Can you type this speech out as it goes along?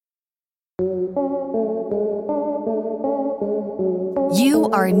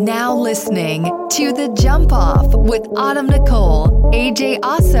are now listening to The Jump Off with Autumn Nicole, Ajay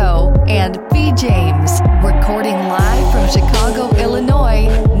Oso, and B. James. Recording live from Chicago, Illinois.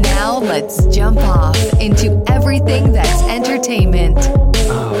 Now let's jump off into everything that's entertainment.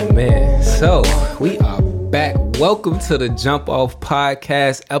 Oh, man. So, we are back. Welcome to the Jump Off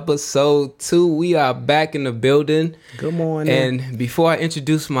Podcast, episode 2. We are back in the building. Good morning. And before I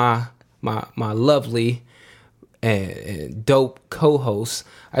introduce my lovely and dope co-host,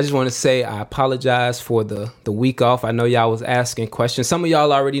 I just want to say I apologize for the week off. I know y'all was asking questions. Some of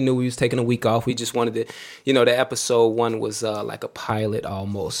y'all already knew we was taking a week off. We just wanted to, the episode 1 was like a pilot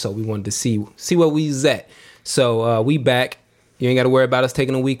almost. So we wanted to see where we was at. So we back. You ain't got to worry about us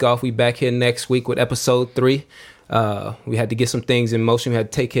taking a week off. We back here next week with episode 3. We had to get some things in motion. We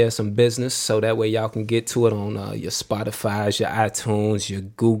had to take care of some business so that way y'all can get to it on your Spotify's, your iTunes, your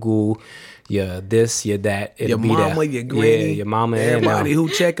Google, your this, your that. Your mama, your granny. Yeah, your mama. Everybody who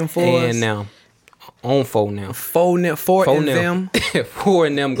checking for us. And now. On 4 now. 4 and them. 4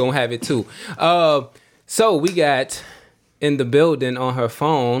 and them gonna have it too. So we got in the building on her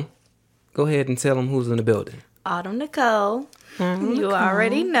phone. Go ahead and tell them who's in the building. Autumn Nicole. You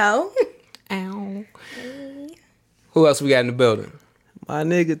already know. Ow. Who else we got in the building? My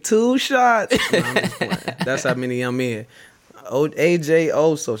nigga, 2 shots. No, I'm just playing. That's how many I'm in. Ajay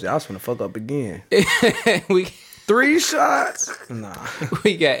Oso. I was finna fuck up again. We 3 shots? Nah.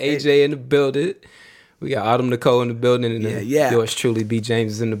 We got AJ in the building. We got Autumn Nicole in the building. And yours truly, B.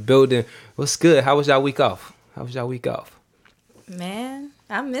 James, is in the building. What's good? How was y'all week off? Man,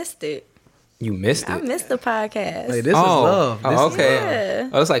 I missed it. You missed it? I missed the podcast. Hey, this is love. Okay. Yeah.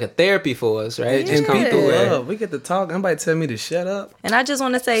 Oh, it's like a therapy for us, right? Yeah. Just come through it. Love. We get to talk. Nobody tell me to shut up. And I just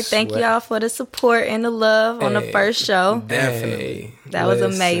want to say thank y'all for the support and the love on the first show. Definitely. That was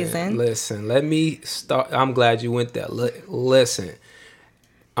amazing. Listen, let me start. I'm glad you went there. Listen,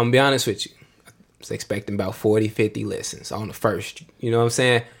 I'm going to be honest with you. I was expecting about 40, 50 listens on the first. You know what I'm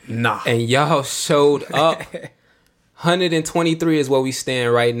saying? Nah. And y'all showed up. 123 is where we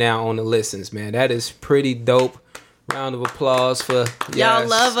stand right now on the listens, man. That is pretty dope. Round of applause for y'all.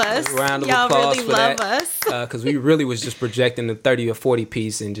 Love us. Round of y'all applause really for love that. us. Because we really was just projecting the 30 or 40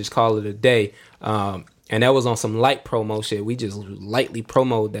 piece and just call it a day. And that was on some light promo shit. We just lightly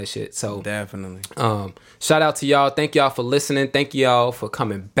promoted that shit. So definitely. Shout out to y'all. Thank y'all for listening. Thank y'all for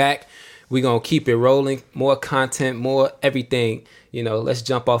coming back. We're going to keep it rolling. More content, more everything. Let's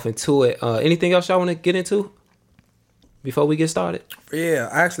jump off into it. Anything else y'all want to get into before we get started? Yeah,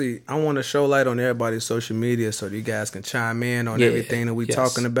 actually, I want to show light on everybody's social media so you guys can chime in on everything that we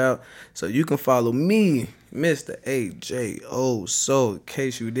talking about. So you can follow me, Mr. Ajay Oso, in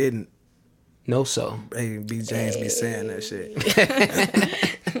case you didn't. No, so. Hey, B. James be saying that shit.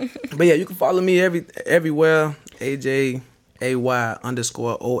 But yeah, you can follow me everywhere. AJ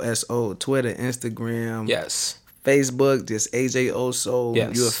AY_OSO, Twitter, Instagram. Yes. Facebook, just AJ Oso.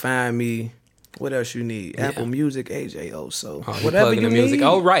 Yes. You'll find me. What else you need? Yeah. Apple Music, AJ Oso. Whatever you need. Music.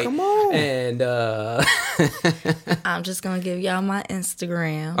 Oh, right. Come on. And I'm just going to give y'all my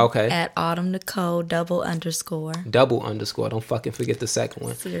Instagram. Okay. At Autumn Nicole __. _. Don't fucking forget the second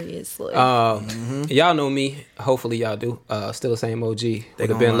one. Seriously. Y'all know me. Hopefully y'all do. Still the same OG. Would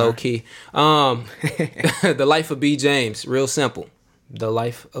have been low key. The Life of B. James. Real simple. The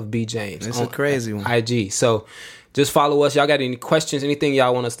Life of B. James. It's a crazy one. IG. So just follow us. Y'all got any questions, anything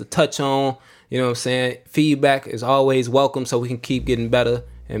y'all want us to touch on? You know what I'm saying? Feedback is always welcome so we can keep getting better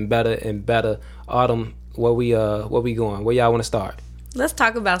and better and better. Autumn, where we going? Where y'all want to start? Let's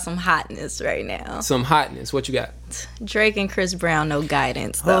talk about some hotness right now. Some hotness. What you got? Drake and Chris Brown, no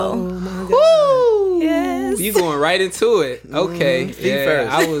guidance though. Oh my God. Woo! Yes. You going right into it. Okay. Feet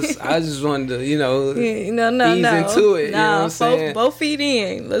first. I just wanted to, ease no. into it. You know what I'm saying? Both feet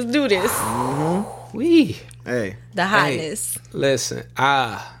in. Let's do this. Wee. Hey. The hotness. Hey, listen,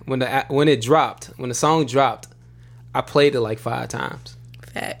 when the song dropped, I played it like 5 times.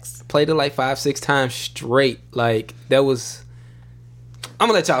 Facts. Played it like 5-6 times straight. Like that was. I'm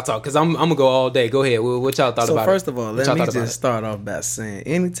gonna let y'all talk because I'm gonna go all day. Go ahead. What y'all thought about it? So first of all, let me just start off by saying,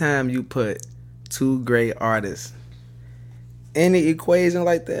 anytime you put 2 great artists in the equation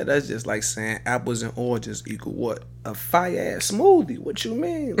like that, that's just like saying apples and oranges equal what? A fire ass smoothie. What you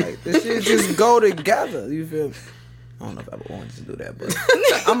mean? Like this shit just go together. You feel me? I don't know if apple oranges do that, but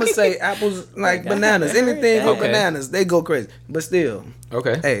I'm gonna say apples like bananas. Anything with bananas, they go crazy. But still,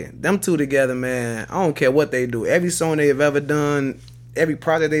 okay. Hey, them 2 together, man. I don't care what they do. Every song they've ever done, every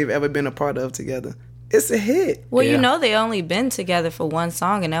project they've ever been a part of together, it's a hit. Well, they only been together for 1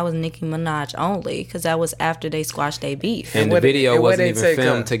 song, and that was Nicki Minaj only, because that was after they squashed their beef. And the video wasn't even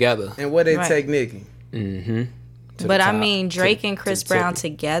filmed together. And where they take Nicki? Mm-hmm. to But the top. I mean, Drake and Chris to Brown tip.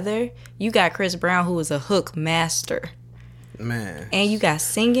 together, you got Chris Brown, who is a hook master. Man. And you got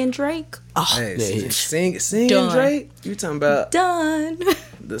singing Drake. Oh, Hey, Yeah, singing Done. Drake? You talking about done.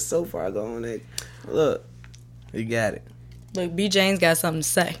 the So Far Gone nigga? Look, you got it. Look, B. James got something to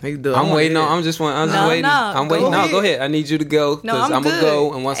say. He do. I'm waiting on. on. I'm just waiting. No, I'm waiting. go No, ahead. go ahead. I need you to go No, because I'm gonna good.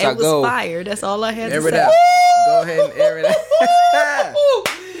 go, and once it I was go, fire. That's all I had Air to it say. out. Go ahead and air it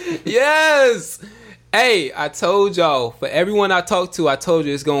out. yes. Hey, I told y'all. For everyone I talked to, I told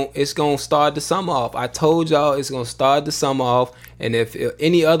you it's gonna start the summer off. I told y'all it's gonna start the summer off. And if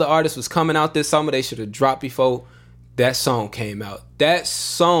any other artist was coming out this summer, they should have dropped before that song came out. That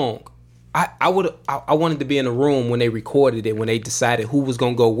song, I wanted to be in the room when they recorded it, when they decided who was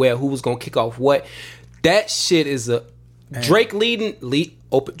gonna go where, who was gonna kick off what. That shit is a Drake lead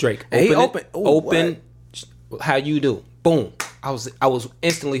open Drake. Hey, he Open open- ooh, open. How you do? Boom. I was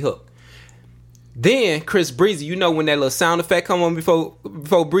instantly hooked. Then Chris Breezy, you know when that little sound effect come on before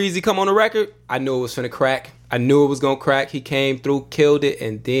Breezy come on the record, I knew it was finna crack. I knew it was gonna crack. He came through, killed it,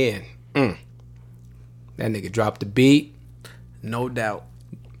 and then that nigga dropped the beat. No doubt.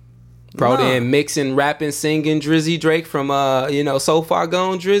 Brought in mixing, rapping, singing Drizzy Drake from So Far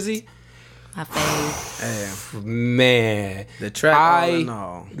Gone Drizzy. My fave. Hey, Man, the track all in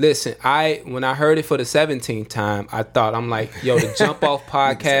all. Listen, when I heard it for the 17th time, I'm like, yo, the Jump Off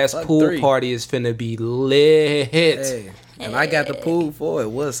podcast fuck pool 3. party is finna be lit. Hey, and I got the pool for it.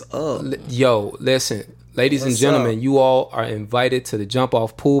 What's up? Yo, listen, ladies and What's gentlemen, up? you all are invited to the Jump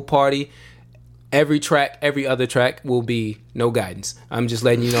Off pool party. Every other track will be no guidance. I'm just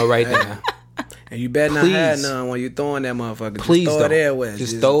letting you know right now. And you better not have Please. none when you throwing that motherfucker. Please just throw don't. it everywhere.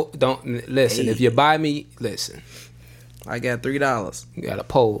 Just don't listen. If you buy me, listen. I got $3. You got a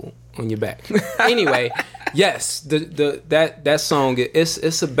pole on your back. Anyway, yes, that song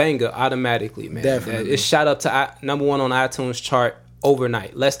it's a banger automatically, man. Definitely. It shot up to number 1 on iTunes chart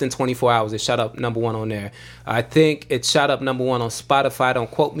overnight. Less than 24 hours, it shot up number 1 on there. I think it shot up number 1 on Spotify. Don't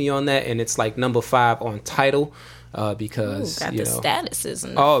quote me on that. And it's like number 5 on Tidal. Because Got you the know, statuses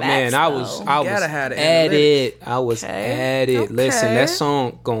and the oh facts, man, I was though. gotta have the at analytics. it. I was Okay. at it. Okay. Listen, that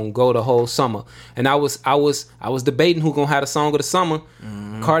song gonna go the whole summer, and I was debating who gonna have the song of the summer.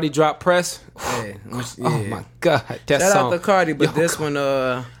 Cardi dropped Press. Hey, Oh my god, that Shout song. out to Cardi, but Yo, this one,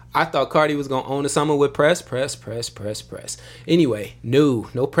 I thought Cardi was gonna own the summer with Press. Anyway, no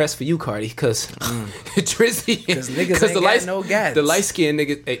Press for you, Cardi, because Drizzy, because niggas ain't got no guidance. the light skinned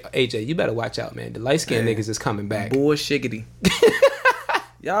niggas. Hey, AJ, you better watch out, man. The light skinned niggas is coming back. bullshiggity.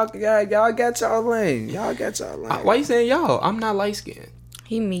 y'all got y'all lane. Y'all got y'all lane. Why you saying y'all? I'm not light skinned.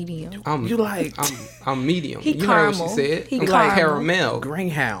 He medium. You like I'm medium. He you heard what caramel. she said. He I'm like caramel. caramel.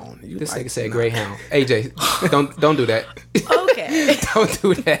 Greyhound? You This like, nigga said Greyhound. AJ, don't do that. Okay. Don't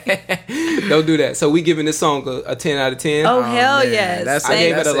do that. Don't do that. So we giving this song a 10 out of 10. Oh, hell man, yes. I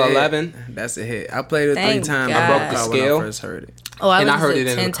gave it that's an a hit. 11. That's a hit. I played it Thank 3 times. God. I broke the scale. scale when I first heard it. Oh, I And I listened heard to it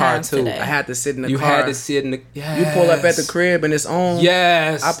in the 10 car, times too. today. I had to sit in the You car. had to sit in the. Yes. You pull up at the crib and it's on.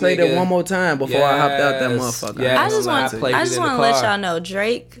 Yes. I played nigga. it one more time before I hopped out that Yes. motherfucker. Yes. I just want played I it just in the want to let car. y'all know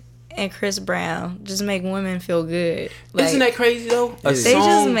Drake and Chris Brown just make women feel good. Like, Isn't that crazy though? A they just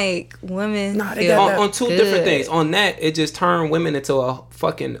song make women Nah, they feel got that- on two good. different things. On that, it just turned women into a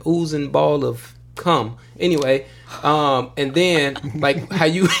fucking oozing ball of cum. Anyway, and then like how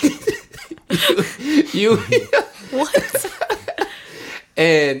you What?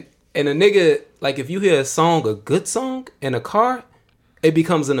 and a nigga, like if you hear a good song in a car, it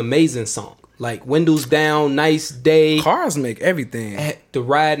becomes an amazing song. Like windows down, nice day, Cars make everything. the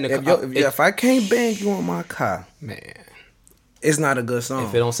ride in the car. If I can't bang you on my car, Man, it's not a good song.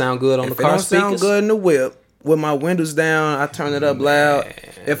 if it don't sound good on If the it car don't sound speakers, good in the whip, with my windows down, I turn it up loud.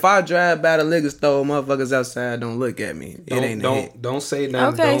 If I drive by the liquor store, motherfuckers outside don't look at me. It ain't a hit. don't say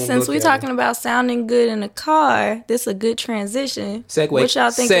nothing. Okay, don't since look we at talking it. about sounding good in the car, this a good transition. Segue, What y'all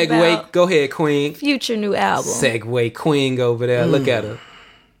think segue. about Go ahead, Queen. future new album? Segway Queen over there. Look at her.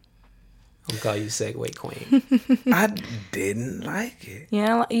 I'm gonna call you Segway Queen. I didn't like it.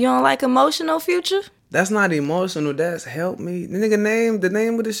 You don't like emotional Future? That's not emotional. That's help me. The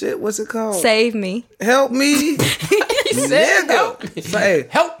name of the shit. What's it called? Save me. Help me. said help me. Say,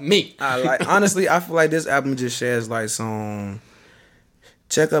 Help me. honestly, I feel like this album just shares like some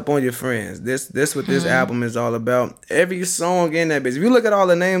check up on your friends. This what this album is all about. Every song in that bitch. If you look at all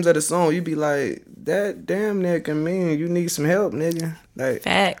the names of the song, you be like, that damn nigga can mean you need some help, nigga. Like,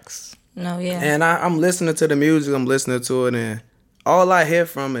 Facts. No, yeah. and I'm listening to the music, I'm listening to it, and all I hear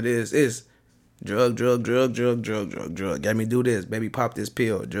from it is drug. Got me do this, baby, pop this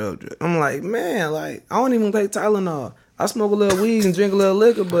pill, drug. I'm like, man, like, I don't even take Tylenol. I smoke a little weed and drink a little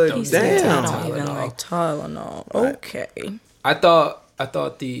liquor, but He said, damn. I don't even like Tylenol. Okay. I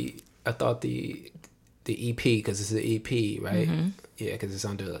thought the EP, because it's an EP, right? Mm-hmm. Yeah, because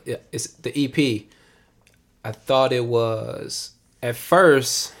it's the EP. I thought it was at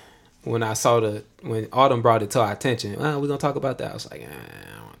first when Autumn brought it to our attention. We're gonna talk about that. I was like, I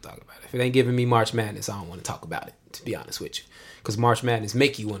don't want to talk about it. If it ain't giving me March Madness, I don't want to talk about it. To be honest with you, because March Madness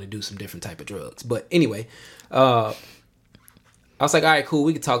make you want to do some different type of drugs. But anyway, I was like, all right, cool.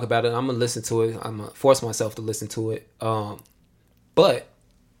 We can talk about it. I'm gonna listen to it. I'm gonna force myself to listen to it. But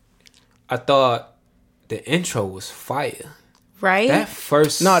I thought the intro was fire. Right? That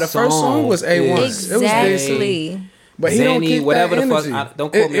first first song was A1. Exactly. But he Zanny, don't get whatever that the fuck. energy.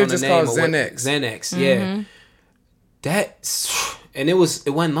 Don't quote me on the just name. called Or what- Xanax. Xanax, yeah. And it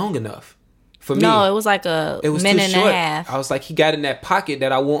wasn't long enough for me. No, it was like It was minute too and short. a half. I was like, he got in that pocket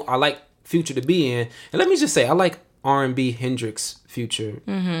that I like Future to be in. And let me just say, I like R&B Hendrix Future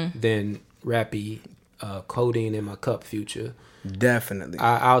than rappy Codeine in my cup Future. Definitely.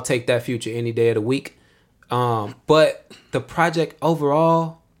 I'll take that Future any day of the week. But the project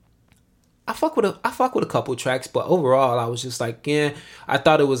overall, I fuck with a couple tracks, but overall I was just like, yeah, I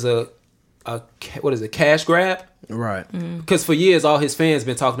thought it was a cash grab. Right. Because for years all his fans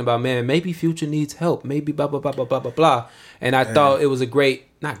been talking about, man, maybe Future needs help, maybe blah blah blah blah blah blah blah. And I thought it was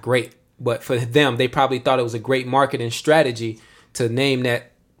not great, but for them, they probably thought it was a great marketing strategy to name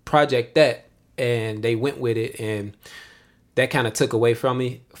that project that, and they went with it, and that kind of took away for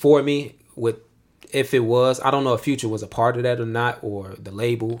me with. If it was, I don't know if Future was a part of that or not, or the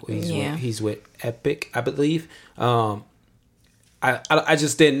label. He's with Epic, I believe. I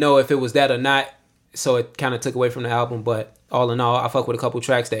just didn't know if it was that or not, so it kind of took away from the album. But all in all, I fuck with a couple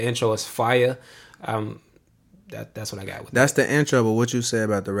tracks. The intro is fire. That's what I got with That's the intro, but what you say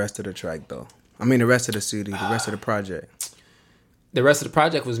about the rest of the track, though? I mean, the rest of the CD, the rest of the project. The rest of the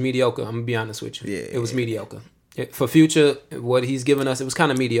project was mediocre. I'm gonna be honest with you. Yeah, it was mediocre. For Future, what he's given us, it was kind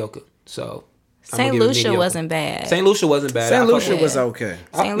of mediocre. So. St. Lucia wasn't bad. St. Lucia wasn't bad. St. Lucia was okay.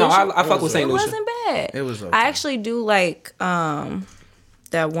 I fuck with St. Lucia. It wasn't bad. It was okay. I actually do like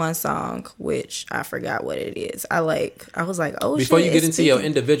that one song, which I forgot what it is. I was like, oh shit. Before you get into your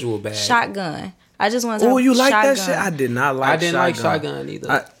individual bag. Shotgun. I just want to Oh, you like Shotgun. that shit? I did not like Shotgun. I didn't like Shotgun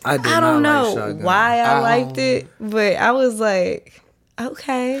either. I don't know like Shotgun. why I liked it, but I was like,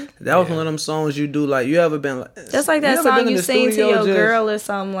 okay. That was one of them songs you do, like, you ever been like... That's like that song you sing to your girl or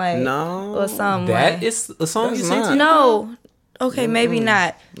something like... No. Or something That like... is the song you That's sing to? No. Okay, maybe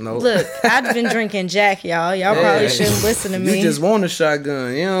not. No. Look, I've been drinking Jack, y'all. Y'all probably shouldn't listen to me. You just want a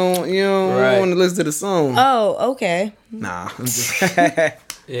Shotgun. You don't Right. want to listen to the song. Oh, okay. Nah. I'm just... Like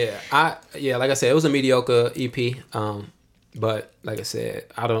I said, it was a mediocre EP. But like I said,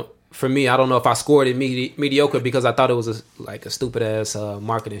 I don't know if I scored it mediocre because I thought it was a stupid ass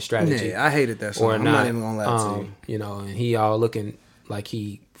marketing strategy. Yeah, I hated that song. Or I'm not. not even gonna lie to you. You know, and he all looking like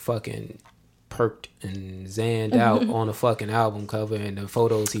he fucking perked and zanned out on a fucking album cover and the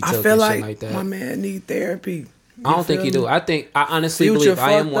photos he took I feel and like, shit like that. my man need therapy. I don't think he do. I honestly Future believe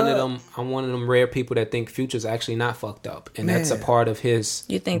I am fucked one of up. them. I'm one of them rare people that think Future's actually not fucked up, and that's a Man. part of his.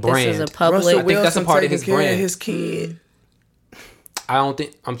 You think brand. this is a public... Russell I think that's a Wilson part of taking his care brand. his kid. I don't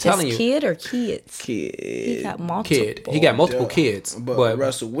think. I'm telling his you, kid or kids? Kid. He got multiple. He got multiple kids, But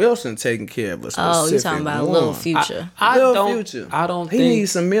Russell Wilson taking care of a specific Oh, you talking about one. Little Future. I Lil don't. Future. I don't He think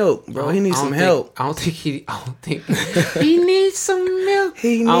needs some milk, bro. He needs some help. I don't think he needs some milk.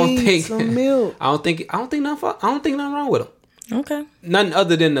 He I don't needs think some milk. I don't think nothing wrong with him. Okay. Nothing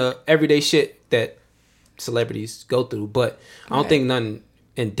other than the everyday shit that celebrities go through. But I don't think nothing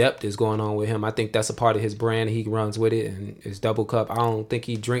in depth is going on with him. I think that's a part of his brand. He runs with it and his double cup. I don't think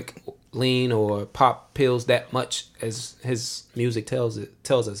he drink lean or pop pills that much as his music tells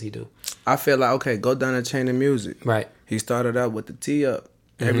us he do. I feel like, okay, go down the chain of music. Right. He started out with the tee up.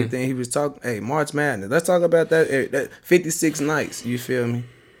 Everything he was talking. Hey, March Madness. Let's talk about that 56 nights. You feel me?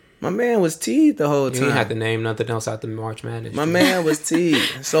 My man was teed the whole You time. didn't have to name nothing else out the March Madness. My man was teed.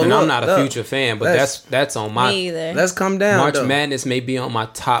 So and look, I'm not a look, Future fan, but that's on my Me either. Let's come down. March though. Madness may be on my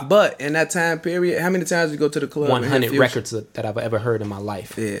top But in that time period, how many times did you go to the club? and hear 100 Future? records that I've ever heard in my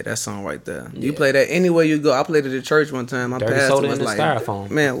life. Yeah, that song right there. You play that anywhere you go. I played it at church one time. My Dirty pastor Soda was in the like,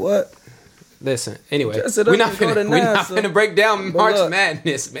 styrofoam. Man, what? Listen, anyway, Just sit we're up not and go to NASA. finna break down But March look.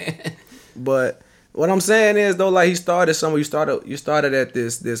 Madness, man. But what I'm saying is though, like he started somewhere. You started at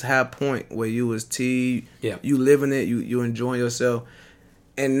this high point where you was T. Yeah. You living it. You enjoying yourself.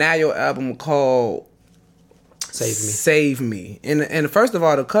 And now your album called Save Me. And first of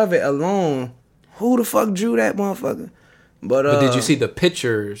all, the cover alone, who the fuck drew that motherfucker? But did you see the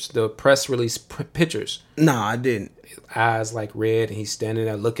pictures, the press release pictures? No, I didn't. His eyes like red, and he's standing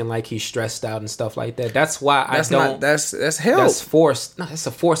there looking like he's stressed out and stuff like that. That's why That's I don't. not. That's help. That's forced. No, that's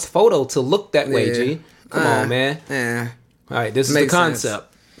a forced photo to look that way. G, come on, man. Yeah. All right, this is Makes the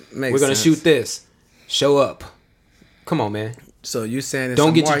concept. Makes We're gonna sense. shoot this. Show up. Come on, man. So you saying it's Don't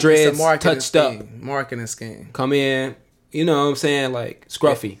a get your it's a dreads marketing touched up. scheme. Marketing scheme. Come in. You know what I'm saying? Like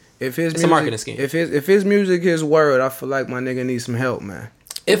scruffy. If his It's music, a marketing scheme. If his music his word, I feel like my nigga needs some help, man.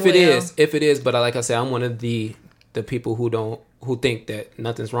 If it is, but like I said, I'm one of the people who think that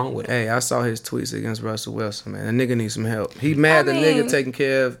nothing's wrong with it. Hey, I saw his tweets against Russell Wilson, man. The nigga needs some help. He mad the nigga taking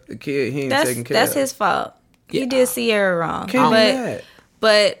care of the kid. He ain't taking care of. That's his fault. Yeah. He did Sierra wrong. Can't be mad.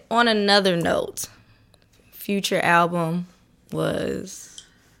 But on another note, Future album was,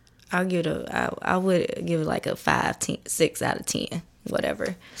 I would give it like a 6 out of 10,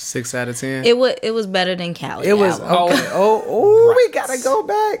 whatever. 6 out of 10. It was better than Cali. It was album. okay. Oh, we gotta go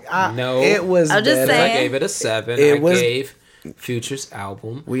back. No. It was. I'm just better. saying. I gave it a 7. It I was- gave Future's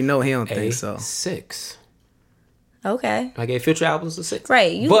album We know he don't a think so. 6. Okay. I gave Future albums a 6.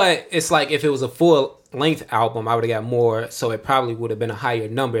 Right. But it's like if it was a full length album, I would have got more. So it probably would have been a higher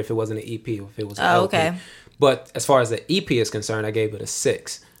number if it wasn't an EP or if it was an LP. Okay. But as far as the EP is concerned, I gave it a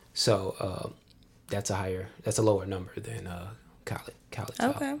 6. So that's a lower number than Khaled's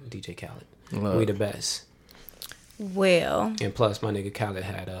album, DJ Khaled. Love. We the best. Well, And plus, my nigga Khaled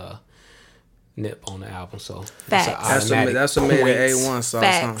had Nip on the album, so Facts. That's what made it points. A1 sauce.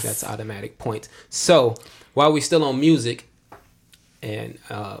 Facts. Huh? That's automatic points. So while we still on music, and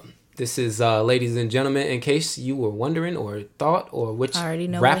this is ladies and gentlemen, in case you were wondering or thought or which I already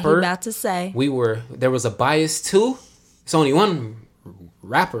know rapper what he about to say. there was a bias to. It's only one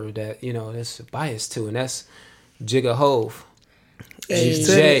rapper that that's a bias to, and that's Jigga Hove. He Jay.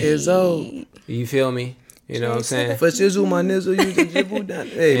 said it is old. You feel me? You know what I'm saying? For shizzle, my nizzle, you the jibble down.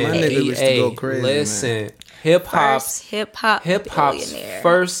 Hey, my nigga used to go crazy, listen, man. hip hop. First hip-hop's billionaire.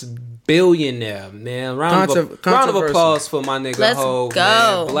 First billionaire, man. Round of applause for my nigga Let's Hov, go.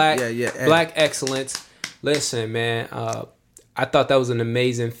 man. Black, Yeah. black excellence. Listen, man, I thought that was an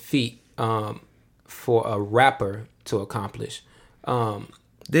amazing feat for a rapper to accomplish.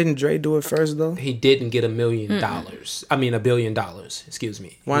 Didn't Dre do it first though? He didn't get $1 million. I mean, $1 billion. Excuse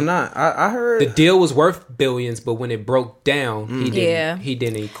me. Why not? I heard The deal was worth billions, but when it broke down, he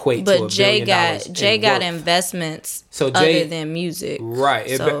didn't equate to But $1 Jay billion. Jay got worth. investments So Jay- other than music. Right.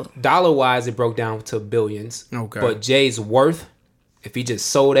 So, Dollar wise, it broke down to billions. Okay. But Jay's worth, if he just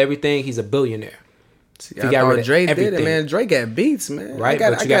sold everything, he's a billionaire. See, He got rid of Dre did everything. it, man. Dre got beats, man. Right, I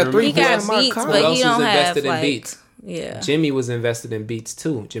but got you gotta 3 he remember- got in my beats, car. but Who else he was don't have invested in like beats? yeah. Jimmy was invested in beats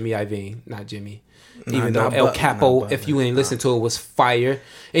too. Jimmy Iovine, not Jimmy. Even though not El Butler, Capo, not if you Butler, ain't listened to it, was fire.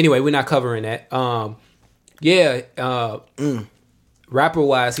 Anyway, we're not covering that. Rapper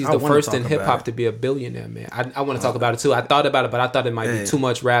wise, he's I the wanna first talk in hip about hop it. to be a billionaire, man. I want to talk about it too. I thought about it, but I thought it might be Hey. too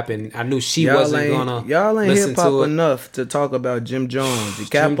much rap, and I knew she Y'all wasn't ain't, gonna y'all ain't listen hip hop to it. enough to talk about Jim Jones, the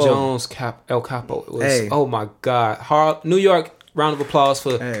Jim Capo. Jones, El Capo. It was, Hey. oh my God, New York. Round of applause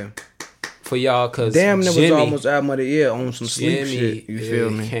for y'all, cause Damn, that Jimmy, was almost album of the year on some sleep Jimmy, shit. You feel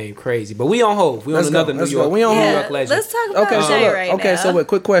me? Came crazy, but we on hold. We Let's on go, another New let's York. go. We on New hold. York legend. Let's talk about Okay, so Jay look, right okay, now. so wait,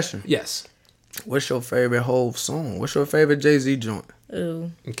 quick question. Yes, What's your favorite Hove song? What's your favorite Jay-Z joint?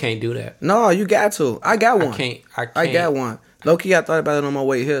 Ooh. you can't do that. No, you got to. I got one. I can't. I got one. Low-key, I thought about it on my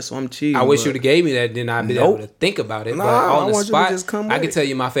way here, so I'm cheating. I wish but- you'd have gave me that, then I'd be Nope. able to think about it. Nah, but on I the want you to spot, just come I with can it. tell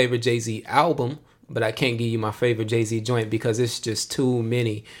you my favorite Jay-Z album, but I can't give you my favorite Jay-Z joint because it's just too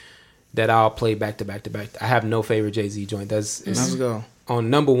many that I'll play back to back to back. I have no favorite Jay-Z joint. Let's go. On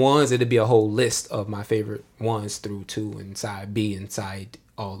number ones, it'd be a whole list of my favorite ones through 2 and side B and side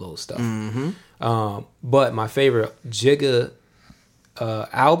all those stuff. But my favorite Jigga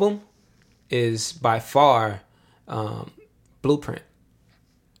album is by far Blueprint.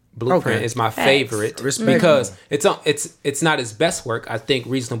 Blueprint Okay. is my Facts. favorite Respectable. because it's not his best work. I think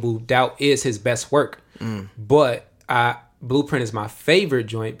Reasonable Doubt is his best work, but Blueprint is my favorite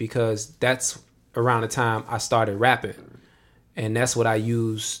joint because that's around the time I started rapping, and that's what I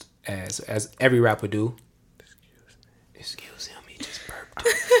used as every rapper do. Excuse him, he just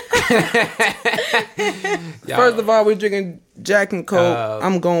burped. First of all, we're drinking Jack and Coke.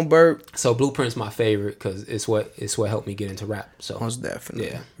 I'm going burp. So Blueprint's my favorite because it's what helped me get into rap. So Most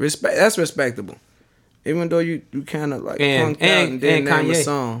definitely. Yeah. Respect. That's respectable. Even though you kind of like And- punked out and didn't and name a Kanye.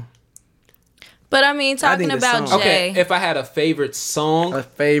 song. But I mean, talking the about song. Jay. okay, if I had a favorite song, A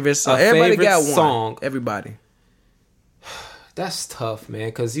favorite song. A Everybody favorite got one. song. Everybody. that's tough, man,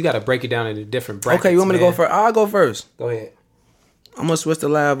 because you got to break it down into different brackets. Okay, you want me to man. go first? I'll go first. Go ahead. I'm gonna switch the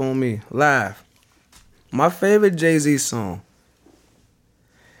live on me. Live. My favorite Jay-Z song.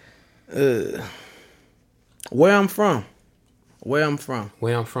 Where I'm from. Where I'm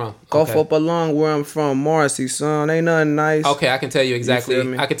from. Cough up along where I'm from. Morrissey, son. Ain't nothing nice. Okay, I can tell you exactly. You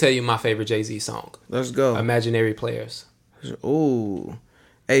feel me? I can tell you my favorite Jay-Z song. Let's go. Imaginary Players. Ooh.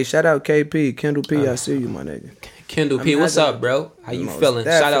 Hey, shout out KP. Kendall P, I see you, my nigga. Kendall P, what's up, bro? How you feeling?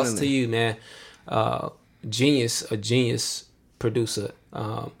 Definitely. Shout outs to you, man. A genius producer.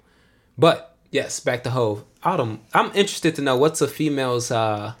 But yes, back to Hov. Autumn, I'm interested to know what's a female's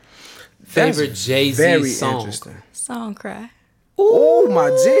favorite Jay-Z song. Interesting. Song Cry. Oh my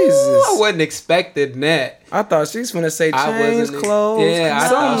Jesus! I wasn't expecting that. I thought she's finna say chains, clothes. Yeah, I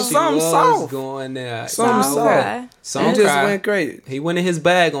thought she something was soft. going there. Something Song soft. Cry. Song You just Cry. went crazy. He went in his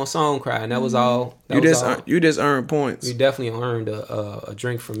bag on Song Cry, and that was all. You just earned points. You definitely earned a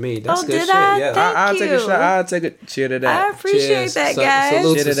drink from me. That's Oh, good did shit. I? Yeah. Thank I'll take a you. shot. I'll take a cheer to I that. appreciate Cheers. that, guys.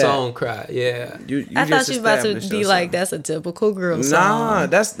 Salute Shit to of that. Song Cry. Yeah. You I thought just you was about to established be yourself. like, that's a typical girl song. Nah,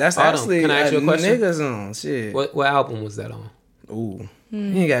 that's Autumn, actually can I ask you a question? nigga song. Shit. What album was that on? Ooh. You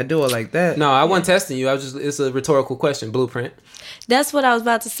ain't gotta do it like that. No, I wasn't testing you. It's a rhetorical question. Blueprint. That's what I was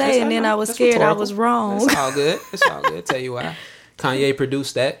about to say, and then I was That's scared I rhetorical. was wrong. It's all good. It's all good. Tell you why. Kanye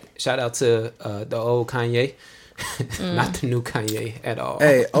produced that. Shout out to the old Kanye. Not the new Kanye at all.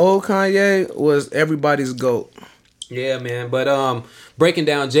 Hey, old Kanye was everybody's GOAT. Yeah, man. But breaking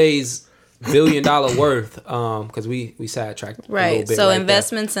down Jay's $1 billion worth, because we sidetracked a little Right. bit So right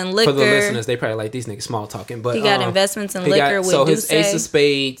investments in there. liquor. For the listeners, they probably like these niggas small talking. But He got investments in he liquor got, with so his Duce.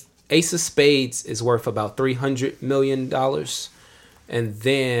 Ace of Spades is worth about $300 million, and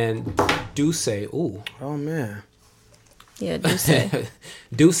then Duce, ooh, Oh man. Yeah, Duce.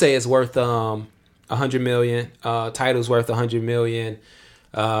 Duce is worth $100 million. Title's worth $100 million.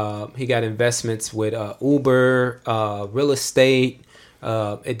 He got investments with Uber, real estate.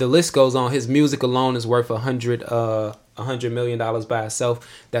 The list goes on. His music alone is worth $100 million by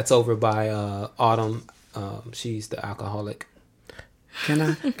itself. That's over by Autumn. She's the alcoholic.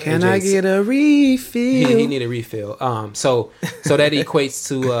 Can I get a refill? He need a refill. So that equates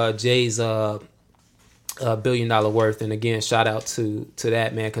to Jay's $1 billion worth. And again, shout out to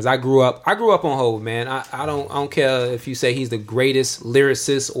that, man, because I grew up on Hov, man. I don't care if you say he's the greatest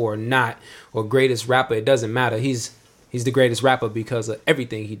lyricist or not, or greatest rapper. It doesn't matter. He's the greatest rapper because of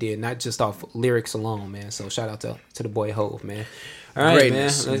everything he did, not just off lyrics alone, man. So shout out to the boy Hov, man. All right,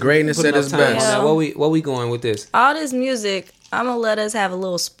 Greatness. man. Let's Greatness put at enough its time best. on that. What we going with this? All this music, I'm going to let us have a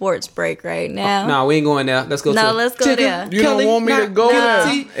little sports break right now. No, we ain't going there. Let's go. Let's go there. You don't want me to go there?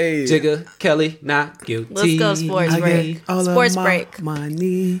 Hey. Jigga Kelly, not guilty. Let's go sports break. Sports break.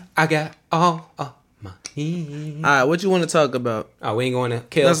 Money. I got all of money. All right, what you want to talk about? Oh, we ain't going to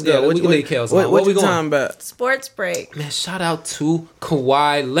Kels. Let's go. We can leave Kels alone. What we you going? talking about? Sports break. Man, shout out to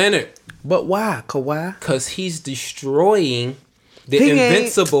Kawhi Leonard, But why, Kawhi? because he's destroying the He ain't-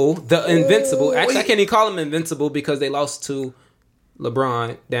 invincible. Actually, I can't even call him invincible because they lost to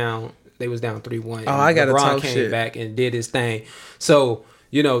LeBron down. They was down 3-1. Oh, I gotta LeBron talk came shit. back and did his thing. So,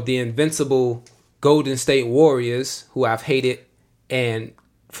 the invincible Golden State Warriors, who I've hated and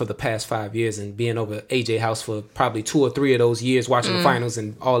for the past 5 years, and being over AJ house for probably 2 or 3 of those years, watching the finals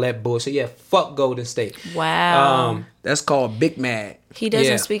and all that bullshit. Yeah, fuck Golden State. Wow. That's called Big Mad. He doesn't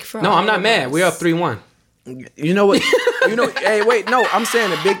Yeah. speak for No, all I'm not of mad. us. We're up 3-1. You know what? Hey, wait, no, I'm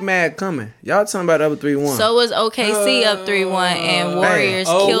saying the Big Mad coming. Y'all talking about the other 3-1. So was OKC up 3-1 and Warriors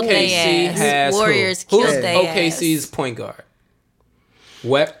killed OKC their ass. has Warriors who? killed Who's their OKC's point guard?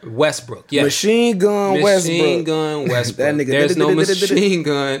 Westbrook. Yes. Machine Gun Westbrook. Machine Gun Westbrook. That nigga- There's no machine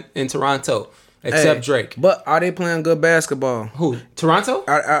gun in Toronto except Hey, Drake. But are they playing good basketball? Who? Toronto?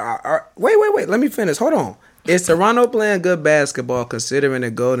 Wait. Let me finish. Hold on. Is Toronto playing good basketball considering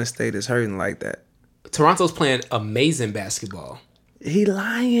that Golden State is hurting like that? Toronto's playing amazing basketball. He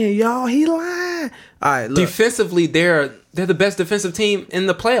lying, y'all. He lying. All right, look. Defensively, they're the best defensive team in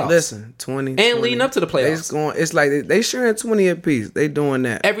the playoffs. Listen, 20. And leading up to the playoffs. It's like they sharing 20 apiece. They doing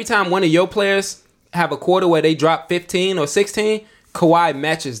that. Every time one of your players have a quarter where they drop 15 or 16, Kawhi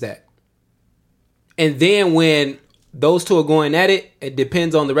matches that. And then when those two are going at it, it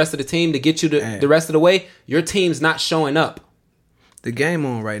depends on the rest of the team to get you the rest of the way. Your team's not showing up. The game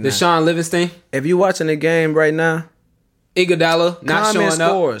on right now. Deshaun Livingston, If you watching the game right now, Iguodala not comment showing up.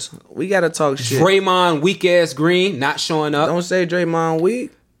 scores. We gotta talk shit. Draymond weak ass Green not showing up. Don't say Draymond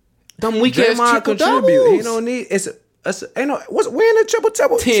weak. Them weak ass Draymond triple contribute. doubles. He don't need. Ain't no. When the triple 10,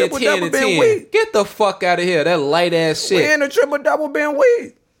 double 10, and been 10. weak? Get the fuck out of here. That light ass shit. When the triple double been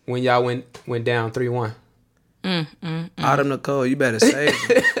weak? When y'all went down 3-1. Autumn Nicole, you better save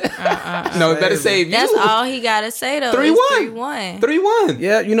him. No, it better save you. That's all he gotta say though. 3-1. 3-1.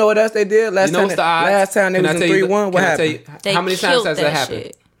 Yeah, you know what else they did last You know time? what's the odds? Last time they Can was I in tell you 3-1. What can I tell happened? you They how many times killed has that happened?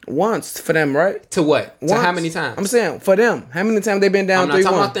 shit. Once for them, right? To what? Once. To how many times? I'm saying for them. How many times they been down 3-1? I'm not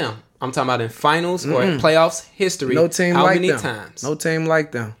talking about them. I'm talking about in finals or in playoffs history. No team how like many them. times? No team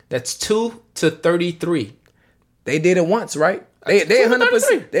like them. That's 2 to 33. They did it once, right? They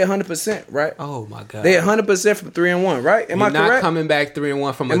 100%. They 100%, right? Oh my god. They 100% from 3-1, right? Am I You're not correct? coming back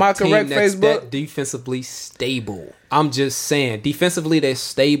 3-1 from Am a I team correct, that's Facebook? that defensively stable. I'm just saying, defensively they're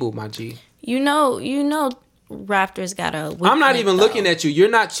stable, my G. You know, Raptors got a. I'm not even looking at you. You're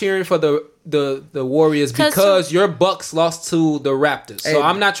not cheering for the Warriors because your Bucks lost to the Raptors. So Hey,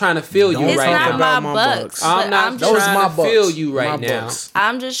 I'm not trying to feel you It's right not now. my about Bucks. my I'm not I'm just, Those trying my to Bucks. feel you right My now. Bucks.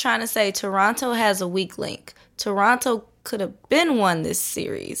 I'm just trying to say Toronto has a weak link. Toronto could have been won this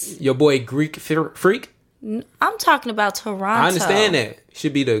series. Your boy Greek Freak. I'm talking about Toronto. I understand that.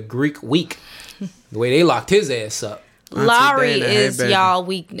 Should be the Greek week. The way they locked his ass up. Lowry Dana, hey, is baby. y'all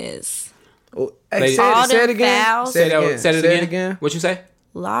weakness. Oh, They- hey, say All it, say them it again. fouls. Say it again. again. What you say?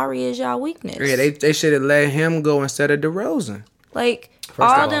 Lowry is y'all weakness. Yeah, they should have let him go instead of DeRozan. Like First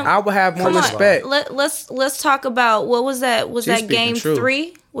all of them. I would have more Come on, respect. let's talk about what was that? Was She's that game speaking true.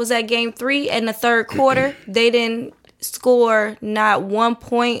 3? Was that game 3 in the third quarter? They didn't score not 1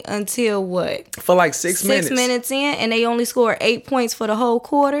 point until what? For like 6 minutes. 6 minutes in, and they only scored 8 points for the whole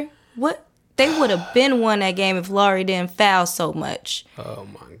quarter. What? They would have been won that game if Laurie didn't foul so much. Oh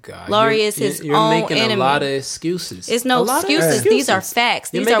my God. Laurie is his you're own making enemy. a lot of excuses. It's no A lot of excuses. These are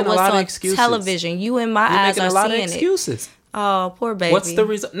facts. You're These are making a what's lot of on excuses. television. You and my You're eyes making are a lot of seeing it. excuses. Oh, poor baby. What's the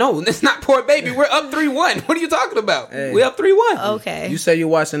reason? No, it's not poor baby. We're up 3-1. What are you talking about? Hey. We're up 3-1. Okay. You say you're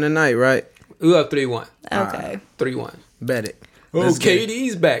watching tonight, right? We're up 3-1. Okay. 3-1. Bet it. Oh, Let's get it.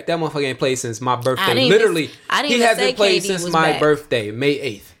 KD's back. That motherfucker ain't played since my birthday. didn't Literally, even- I didn't he even hasn't say played KD since was my back. birthday, May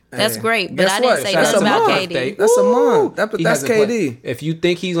 8th. That's Hey, great, but guess I didn't what? say That's nothing a about month. KD. That's a Woo! month. That's He KD. hasn't played. If you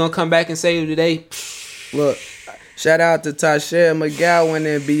think he's gonna come back and save today, Look, shout out to Tasha McGowan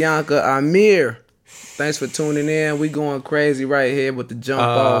and Bianca Amir. Thanks for tuning in. We going crazy right here with the jump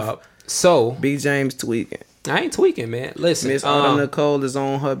off. so B. James tweaking. I ain't tweaking, man. Listen, Miss Autumn Nicole is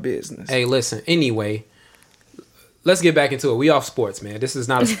on her business. hey, listen. Anyway, let's get back into it. We off sports, man. This is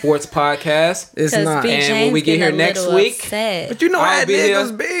not a sports podcast. It's Because not. B. And James when we get getting here a next little week- upset. But you know I'll that be here.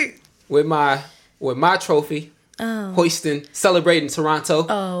 nigga's big. with my trophy, hoisting, celebrating Toronto,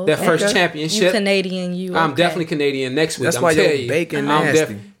 Oh, their okay. first You championship. Canadian, you. I'm okay. definitely Canadian next week. That's I'm why your telling you. bacon I'm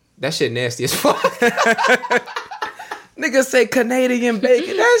nasty. that shit nasty as fuck. Niggas say Canadian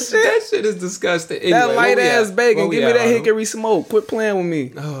bacon. That shit. That shit is disgusting. Anyway, That where light we ass at? bacon. Where we Give me at, that Autumn? hickory smoke. Quit playing with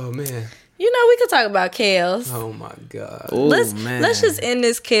me. Oh man. You know, we could talk about Kales. Oh my god. Oh, man. Let's just end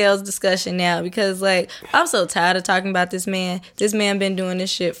this Kales discussion now because like I'm so tired of talking about this man. This man been doing this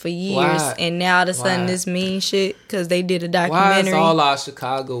shit for years, Why? and now all of a sudden Why? this mean shit because they did a Why documentary. is all our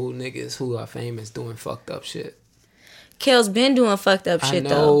Chicago niggas who are famous doing fucked up shit? Kale's been doing fucked up I shit know,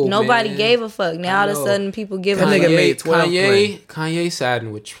 though. Nobody man. gave a fuck. Now I all of a know. sudden people give a That nigga fuck. made 12 Kanye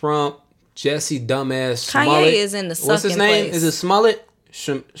siding with Trump. Jesse dumbass Kanye Smollett. is in the What's his sucking name? place. Is it Smollett?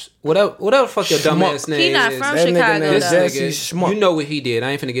 Whatever fuck your dumbass name He not is. from That nigga Chicago named This though. Jesse nigga, Schmuck. you know what he did. I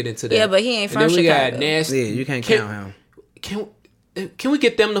ain't finna get into that. Yeah, but he ain't And from then we Chicago. got nasty. Yeah, you can't count him. Can we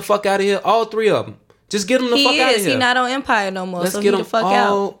get them the fuck out of here? All three of them. Just get them the He fuck out of is. here. He not on Empire no more. Let's so get he them the fuck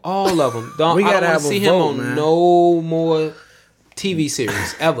out. all of them. Don't, We I gotta don't want have to a see vote, him on man. no more TV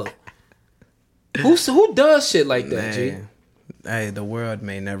series ever. Who does shit like that, G? Man. Hey, the world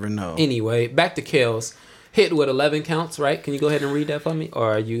may never know. Anyway, back to Kels. Hit with 11 counts, right? Can you go ahead and read that for me?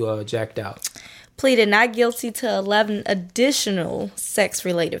 Or are you jacked out? Pleaded not guilty to 11 additional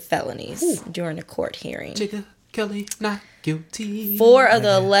sex-related felonies during the court hearing. Jigga Kelly, not guilty. 4 of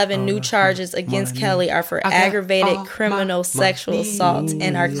the 11 new charges against Kelly are for got aggravated all criminal my sexual money. assault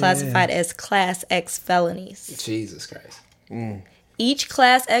and are classified as Class X felonies. Jesus Christ. Each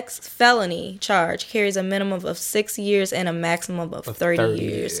Class X felony charge carries a minimum of 6 years and a maximum of 30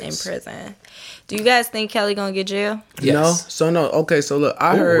 years in prison. Do you guys think Kelly gonna get jail? Yes. No? So, no. Okay, so look,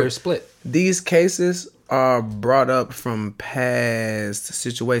 I Ooh, heard we're split. these cases are brought up from past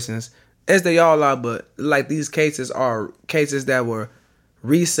situations, as they all are, but like these cases are cases that were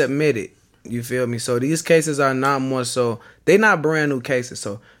resubmitted. You feel me? So these cases are not more so, they're not brand new cases.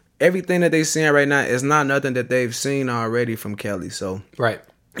 So everything that they seeing right now is not nothing that they've seen already from Kelly. So Right.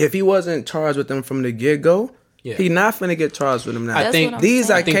 if he wasn't charged with them from the get-go, Yeah. he not finna get charged with them now. I That's think what I'm These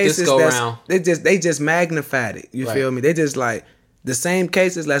saying. are I think this cases go that's round. they just magnified it. You Right. feel me? They just like the same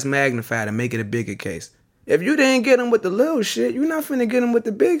cases. Let's magnify it and make it a bigger case. If you didn't get him with the little shit, you're not finna get him with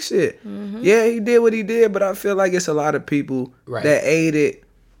the big shit. Yeah, he did what he did, but I feel like it's a lot of people that aided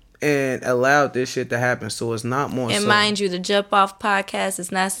and allowed this shit to happen. So it's not more. And so. mind you, the Jump Off podcast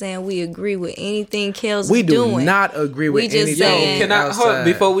is not saying we agree with anything Kels is We doing. do not agree with anything. Saying, can I hold,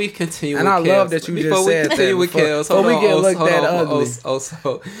 before we continue? And with I love Kels, that you before just we said continue that. with Kels, Before we get looked at ugly.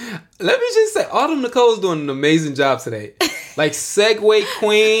 So let me just say, Autumn Nicole's doing an amazing job today. Like segue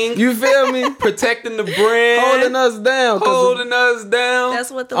queen, You feel me? protecting the brand, Holding us down. That's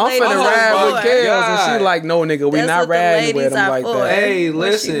what the I'm ladies finna are ride for. with Kels, God. and she like, no, nigga, we That's not what the riding with ladies him are like for. that. Hey, What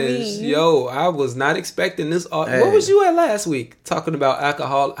you listen, mean? yo, I was not expecting this. Hey. What was you at last week talking about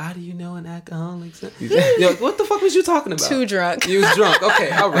alcohol? How do you know an alcoholic? Yo, what the fuck was you talking about? Too drunk. You was drunk.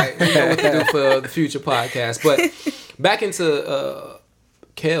 Okay, all right. We know what to do for the future podcast. But back into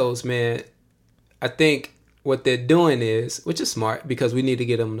Kels, man. I think what they're doing is, which is smart, because we need to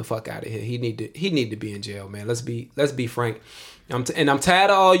get him the fuck out of here. He need to be in jail, man. Let's be frank. I'm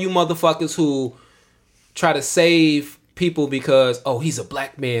tired of all you motherfuckers who try to save people because he's a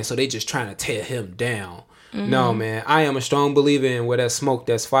black man, so they just trying to tear him down. No, man. I am a strong believer in where there's smoke,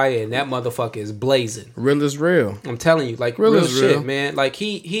 there's fire, and that motherfucker is blazing. Real is real. I'm telling you, like real shit, man. Like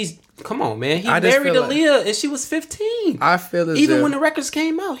he's come on, man. He married Aaliyah and she was 15. I feel as even if, when the records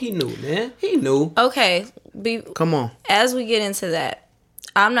came out, he knew, man. He knew. Okay. Come on. As we get into that,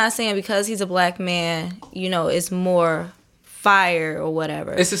 I'm not saying because he's a black man, it's more fire or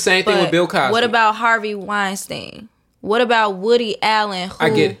whatever. It's the same thing with Bill Cosby. What about Harvey Weinstein? What about Woody Allen? Who, I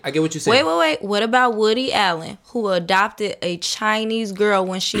get what you're saying. Wait. What about Woody Allen, who adopted a Chinese girl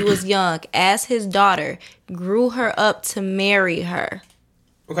when she was young as his daughter, grew her up to marry her?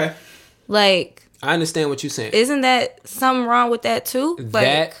 Okay. Like, I understand what you're saying. Isn't that something wrong with that too?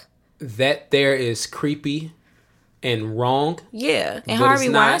 That there is creepy and wrong. Yeah, and Harvey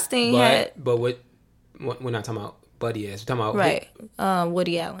Weinstein had. But what we're not talking about Buddy ass. We're talking about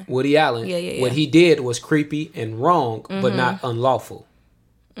Woody Allen. Woody Allen. Yeah. What he did was creepy and wrong, but not unlawful.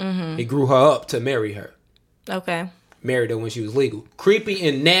 He grew her up to marry her. Okay. Married her when she was legal. Creepy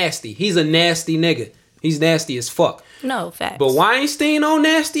and nasty. He's a nasty nigga. He's nasty as fuck. No, facts. But Weinstein on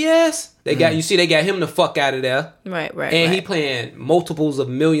nasty ass, they got him the fuck out of there. Right. And he paying multiples of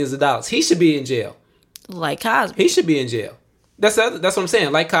millions of dollars. He should be in jail. Like Cosby. He should be in jail. That's what I'm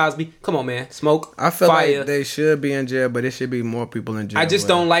saying. Like Cosby. Come on, man. Smoke. I feel fire. like they should be in jail, but it should be more people in jail. I just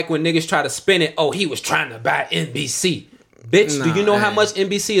don't like when niggas try to spin it. Oh, he was trying to buy NBC. Bitch, do you know how much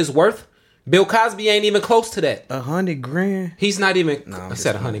NBC is worth? Bill Cosby ain't even close to that. $100,000. He's not even. I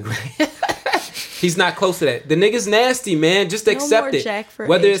said $100,000. He's not close to that. The nigga's nasty, man. Just accept it.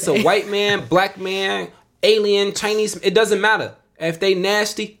 Whether it's a white man, black man, alien, Chinese, it doesn't matter. If they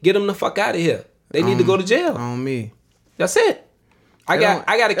nasty, get them the fuck out of here. They need to go to jail. On me. That's it. I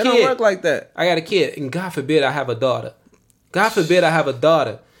got a kid. It don't work like that. I got a kid, and God forbid I have a daughter. God forbid I have a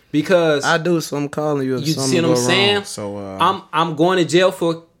daughter, because I do. So I'm calling you. If you see what I'm saying? Wrong, so I'm going to jail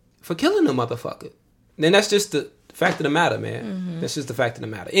for killing a motherfucker. And that's just the fact of the matter, man. That's just the fact of the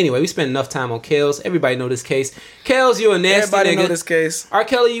matter. Anyway, we spent enough time on Kels. Everybody know this case. Kels, you're a nasty everybody nigga. know this case. R.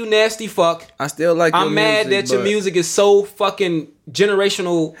 Kelly, you nasty fuck. I still like your I'm mad music, that your music is so fucking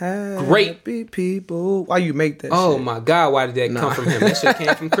generational great. Happy people. Why you make that Oh shit? my God, why did that come from him? That shit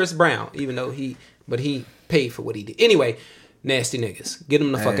came from Chris Brown, even though he paid for what he did. Anyway, nasty niggas. Get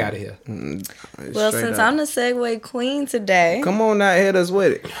them the fuck out of here. Well, since I'm the segue queen today. Come on now, hit us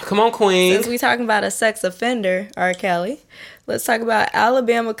with it. Come on, queen. Since we talking about a sex offender, R. Kelly, let's talk about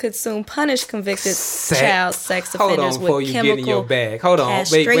Alabama could soon punish convicted child sex offenders Hold on before with you chemical get in your bag. Hold on.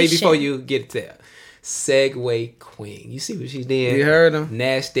 Wait castration. before you get there. Segue queen. You see what she did? You heard him.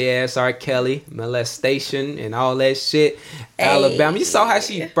 Nasty ass R. Kelly, molestation, and all that shit. Alabama. You saw how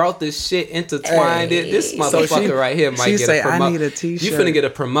she brought this shit, intertwined it. This motherfucker right here might get a promotion. I need a t-shirt. You finna get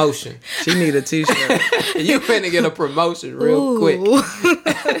a promotion. She need a t-shirt. You finna get a promotion real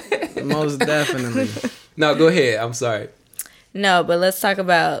quick. Most definitely. No, go ahead. I'm sorry. No, but let's talk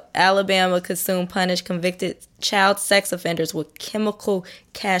about Alabama could soon punish convicted child sex offenders with chemical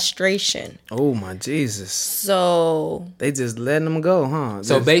castration. Oh my Jesus. So they just letting them go, huh?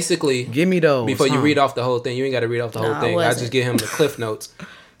 So basically, give me those. Before you read off the whole thing, you ain't got to read off the whole thing. I just give him the cliff notes.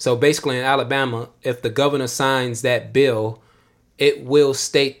 So basically in Alabama, if the governor signs that bill, it will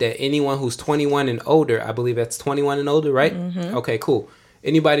state that anyone who's 21 and older, I believe that's 21 and older, right? Mm-hmm. Okay, cool.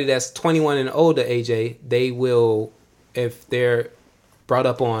 Anybody that's 21 and older, AJ, they will, if they're brought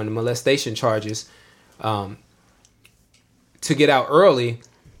up on molestation charges, to get out early,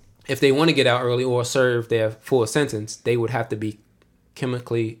 if they want to get out early or serve their full sentence, they would have to be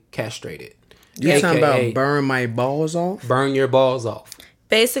chemically castrated. You talking about burn my balls off? Burn your balls off.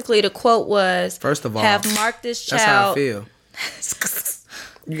 basically the quote was, First of all, have marked this that's how I child. feel.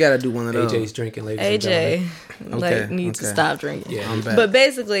 You gotta do one of those. AJ's drinking, ladies and AJ gentlemen. needs to stop drinking. Yeah, I'm back. But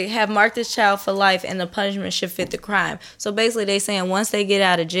basically, have marked this child for life, and the punishment should fit the crime. So basically, they saying once they get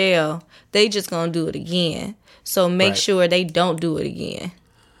out of jail, they just gonna do it again. So make sure they don't do it again.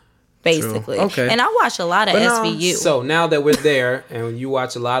 Basically, True. Okay. And I watch a lot of SVU. So now that we're there, and you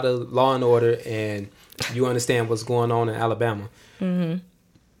watch a lot of Law and Order, and you understand what's going on in Alabama,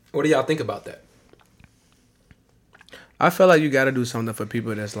 what do y'all think about that? I feel like you gotta do something for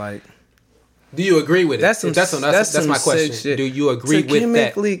people that's like. Do you agree with it? That's my question. Shit. Do you agree with that?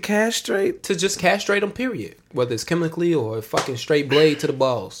 Chemically castrate? To just castrate them, period. Whether it's chemically or a fucking straight blade to the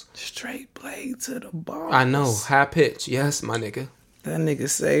balls. Straight blade to the balls. I know. High pitch. Yes, my nigga. That nigga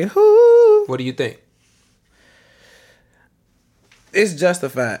say, who? What do you think? It's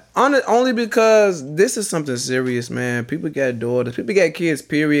justified. Only because this is something serious, man. People got daughters. People got kids,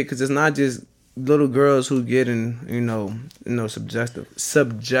 period. Because it's not just little girls who getting,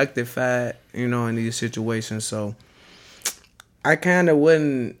 subjectified, in these situations. So I kind of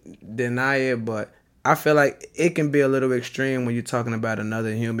wouldn't deny it, but I feel like it can be a little extreme when you're talking about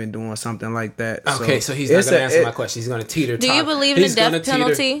another human doing something like that. Okay, so he's not going to answer my question. He's going to teeter. Do you believe in the death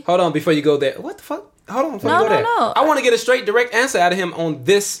penalty? Hold on, before you go there. What the fuck? Hold on, before you go there. No. I want to get a straight, direct answer out of him on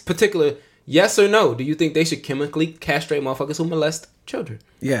this particular yes or no. Do you think they should chemically castrate motherfuckers who molest children?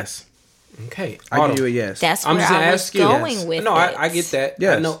 Yes. Okay, I give you a yes. That's where I was going with it. No, I get that.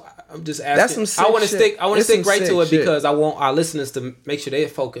 Yes. I know. I'm just asking. That's some sick I want to shit. stick. I want to stick right to it shit. because I want our listeners to make sure they're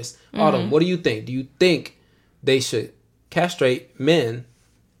focused. Autumn, what do you think? Do you think they should castrate men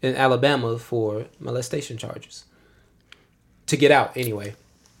in Alabama for molestation charges to get out anyway?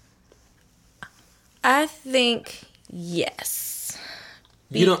 I think yes.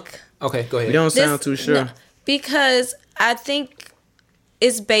 You don't. Okay, go ahead. You don't sound too sure. No, because I think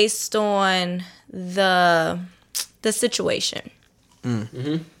it's based on the situation.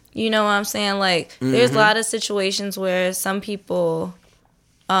 Mm-hmm. You know what I'm saying? Like, there's a lot of situations where some people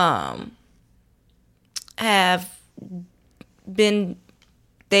have been,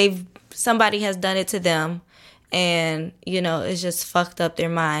 somebody has done it to them, and, it's just fucked up their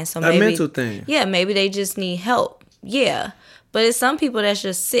mind. So maybe, a mental thing. Yeah, maybe they just need help. Yeah. But it's some people that's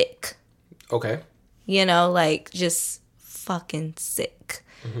just sick. Okay. Like, just fucking sick.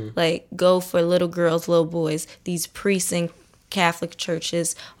 Like, go for little girls, little boys, these priests in Catholic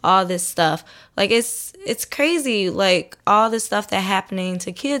churches, all this stuff. Like, it's crazy, like, all this stuff that's happening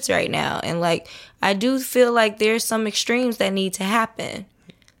to kids right now. And, like, I do feel like there's some extremes that need to happen.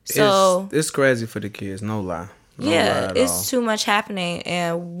 So it's crazy for the kids, no lie. No lie at it's all. too much happening,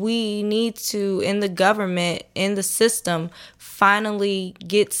 and we need to, in the government, in the system, finally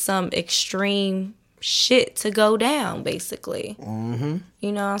get some extreme shit to go down, basically. Mm-hmm.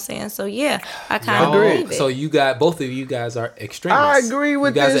 You know what I'm saying? So yeah, I kind of agree. believe it. So both of you guys are extremists. I agree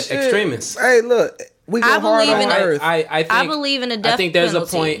with you guys this are shit. extremists. Hey, look, we go I hard believe on in earth. I believe in a death I think there's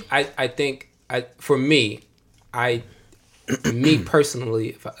penalty. a point. I think for me, me personally,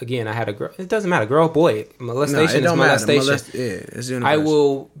 if I had a girl. It doesn't matter, girl, boy. Molestation is molestation. It's universal. I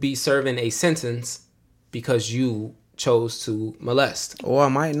will be serving a sentence because you chose to molest. Or I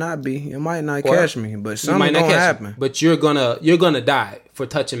might not be. You might not catch me, but You something might not gonna catch happen. me, but you're gonna die for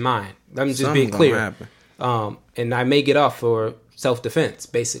touching mine. I'm just Something being gonna clear. happen. And I may get off for self-defense,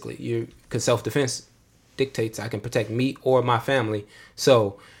 basically. Because self-defense dictates I can protect me or my family.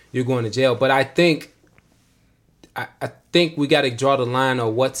 So you're going to jail. But I think we got to draw the line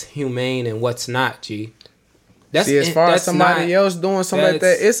on what's humane and what's not, G. See, as far as somebody else doing something like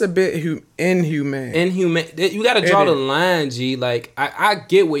that, it's a bit inhumane. Inhumane. You got to draw the line, G. Like, I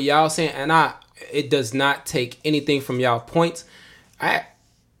get what y'all saying, and it does not take anything from y'all points.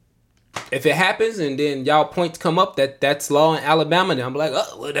 If it happens and then y'all points come up that's law in Alabama, then I'm like,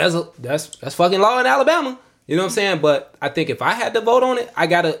 oh, well, that's fucking law in Alabama. You know what I'm saying? But I think if I had to vote on it,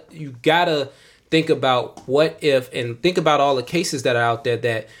 you gotta think about what if, and think about all the cases that are out there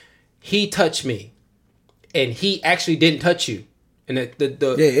that he touched me and he actually didn't touch you. And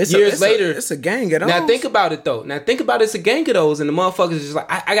years later, it's a gang of those. Now think about it though. It's a gang of those, and the motherfuckers is just like,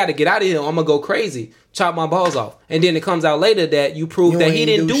 I got to get out of here. I'm gonna go crazy, chop my balls off, and then it comes out later that you proved that he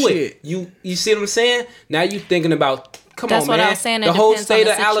didn't do it. You see what I'm saying? Now you thinking about, That's what man. I was saying. The whole state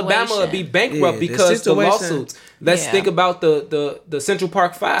of Alabama would be bankrupt because the lawsuits. Let's think about the Central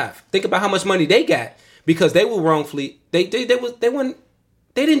Park 5. Think about how much money they got because they were wrongfully they weren't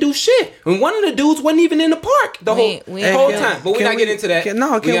They didn't do shit. And one of the dudes wasn't even in the park the whole time. But we're not getting into that. Can we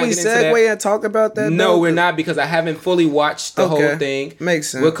segue and talk about that? No, we're not, because I haven't fully watched the whole thing. Makes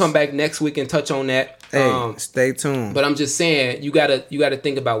sense. We'll come back next week and touch on that. Hey, stay tuned. But I'm just saying, you gotta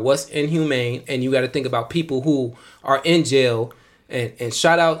think about what's inhumane, and you gotta think about people who are in jail. And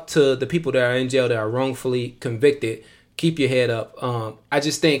shout out to the people that are in jail that are wrongfully convicted. Keep your head up. I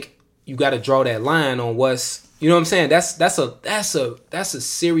just think you got to draw that line on what's, you know what I'm saying? That's a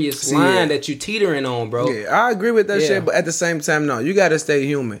serious line that you teetering on, bro. Yeah, I agree with that shit, but at the same time, no, you got to stay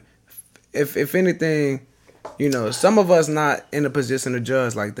human. If anything, you know, some of us not in a position to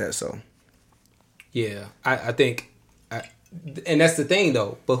judge like that, so. Yeah, I think, and that's the thing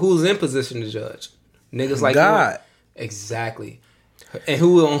though. But who's in position to judge? Niggas like God. You? Exactly. And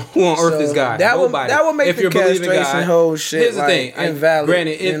who on earth is God? Nobody. That would make if the you're believing castration God, whole shit here's the thing. invalid.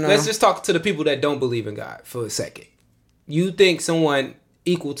 Granted, let's just talk to the people that don't believe in God for a second. You think someone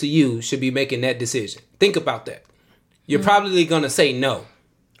equal to you should be making that decision? Think about that. You're probably gonna say no.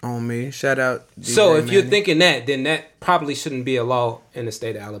 On me, shout out. DJ So if you're Manny. thinking that, then that probably shouldn't be a law in the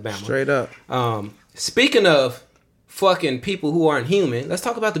state of Alabama. Straight up. Speaking of fucking people who aren't human, let's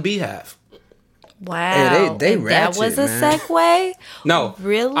talk about the Beehive. Wow. Hey, they and ratchet, that was a man. segue? No,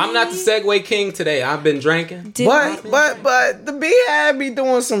 Really? I'm not the Segway king today. I've been drinking. But the Beehive be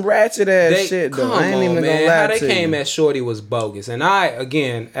doing some ratchet ass shit though. I ain't even gonna lie How to they came you. at Shorty was bogus. And I,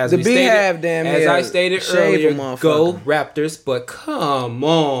 again, as The we Beehive stated, damn as near I stated shave a earlier, motherfucker. go Raptors. But come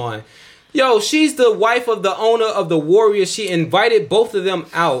on, yo, she's the wife of the owner of the Warriors. She invited both of them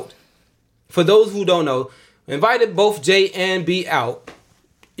out. For those who don't know, invited both J and B out.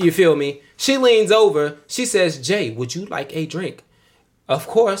 You feel me? She leans over. She says, "Jay, would you like a drink?" Of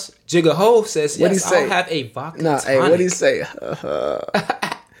course, Jigga Ho says, What'd he "Yes, say? I'll have a vodka Nah, tonic." hey, what'd he say?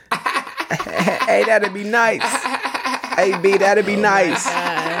 Hey, that'd be nice. Hey, B, that'd be nice.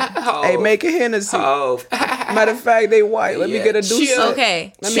 Hey, make a Hennessy. Oh, Matter of fact, they white. Let me get a deuce.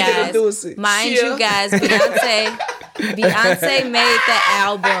 Okay, Let me get a deuce. mind you guys, Beyonce made the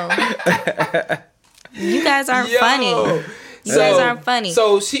album. You guys aren't funny. You guys aren't funny.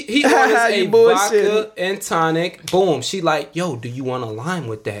 So he orders a You vodka bullshitting. and tonic. Boom. She like, yo, do you want a lime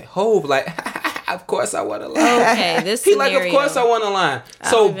with that? Hove like, of course I want a lime. Okay, this He scenario. like, of course I want a lime. I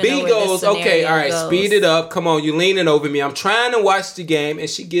So don't even B know where this goes, okay, scenario all right, goes. speed it up. Come on, you leaning over me. I'm trying to watch the game, and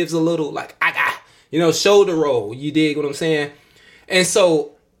she gives a little like, I got, shoulder roll. You dig what I'm saying? And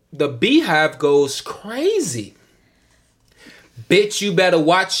so the Beehive goes crazy. Bitch, you better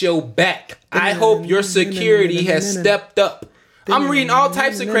watch your back. I hope your security has stepped up. I'm reading all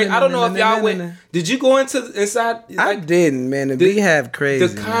types of crazy. I don't know if y'all went. Did you go inside? I didn't, man. The Beehive crazy.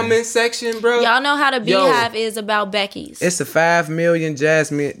 The comment section, bro. Y'all know how the Beehive is about Becky's. It's the 5 million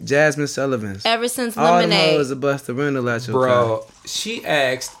Jasmine Sullivans. Ever since All them Lemonade. hoes are bust the rental out your car. Bro, she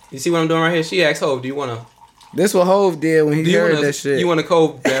asked. You see what I'm doing right here? She asked, "Hov, do you want to? This what Hove did when he heard that shit. You want a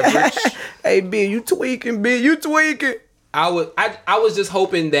cold beverage?" Hey, B, you tweaking, B. You tweaking. I was just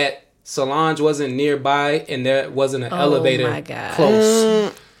hoping that Solange wasn't nearby and there wasn't an elevator my God.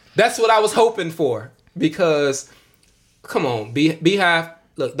 close. That's what I was hoping for, because come on, Beehive.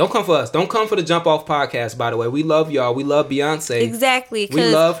 Look, don't come for us. Don't come for the Jump Off podcast, by the way. We love y'all. We love Beyonce. Exactly. We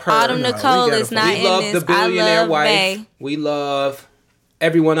love her. Autumn No, Nicole we gotta is not We in love this. the billionaire I love wife. Bay. We love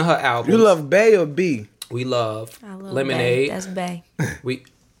every one of her albums. You love Bay or B? We love I love Lemonade. Bay. That's Bay.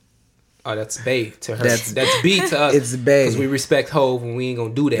 That's Bay to her. That's- That's B to us. It's Bay. because we respect Hove and we ain't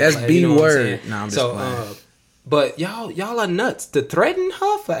gonna do that. That's B you know what I'm word. saying? Nah, I'm just so, playing. but y'all are nuts to threaten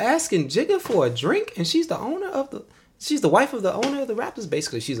her for asking Jigga for a drink, and she's the wife of the owner of the Raptors.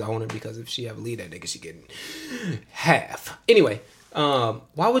 Basically, she's the owner because if she ever leave that nigga, she getting half. Anyway,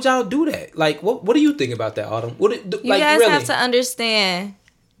 why would y'all do that? Like, what do you think about that, Autumn? You guys have to understand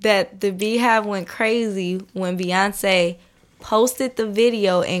that the Beehive went crazy when Beyonce posted the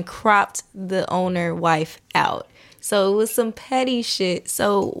video and cropped the owner wife out. So it was some petty shit.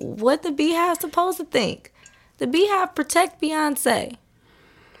 So what the Beehive supposed to think? The Beehive protect Beyonce.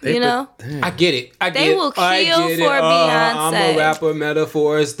 You know? I get it. They will kill for I'm Beyonce. a rapper.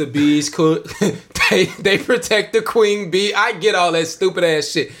 Metaphors. The bees could. they protect the queen bee. I get all that stupid ass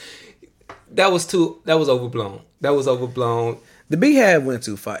shit. That was overblown. That was overblown. The Beehive went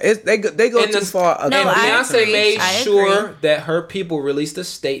too far. They go too far. And No, I Beyonce agree. made I sure agree. that her people released a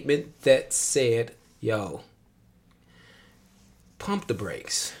statement that said, "Yo, pump the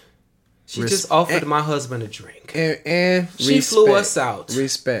brakes." She just offered my husband a drink. And She flew us out.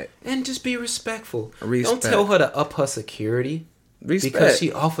 Respect. And just be respectful. Respect. Don't tell her to up her security Respect. because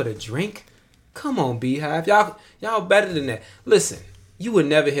she offered a drink. Come on, Beehive. Y'all better than that. Listen, you would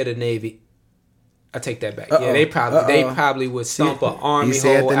never hit a Navy. I take that back. Yeah, they probably would stomp an army. He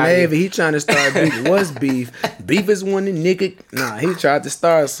said hole the out Navy. here. He trying to start beef. What's beef? Beef is when the nigga. Nah, he tried to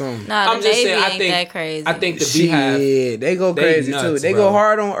start something. Nah, I'm the just Navy saying. ain't that crazy. I think the Beehive. Shit, they go crazy nuts, too. They bro. go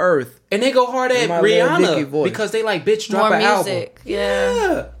hard on Earth. And they go hard at My little Dicky Rihanna voice. because they like, bitch, drop More an album. music.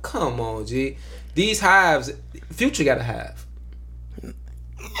 Yeah. Come on, G. These hives, Future got a hive.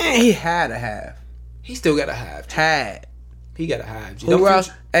 He had a half. He still got a hive. Had. He got a hive. G.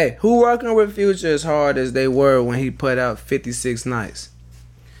 Who working with Future as hard as they were when he put out 56 Nights?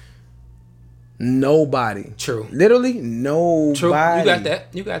 Nobody. True. Literally nobody. True. You got that.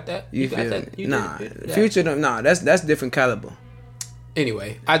 You got that. You got feel that. me? You Nah, did it. Yeah. Future. Nah, that's different caliber.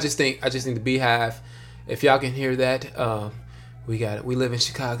 Anyway, I just think the Beehive. If y'all can hear that, we got it. We live in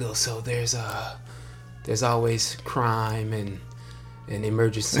Chicago, so there's always crime and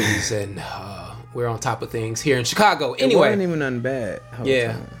emergencies, and we're on top of things here in Chicago. Anyway, It wasn't even nothing bad.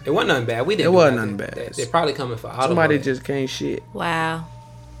 yeah, it wasn't nothing bad. We didn't. It do wasn't nothing. nothing bad. They're probably coming for Autumn. Somebody right? just can't shit. Wow.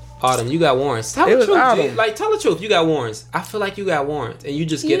 Autumn, you got warrants. Tell It the was truth, G. Autumn. Like, tell the truth. You got warrants. I feel like you got warrants, and you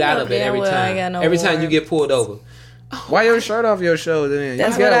just get You out know of it damn every well I time. got no Every time you warrants. get pulled over. Why your shirt off your shoulder then?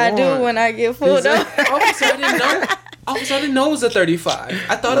 That's You what got I a do warrant. when I get pulled up. Officer, I didn't know. Officer, I didn't know it was a 35.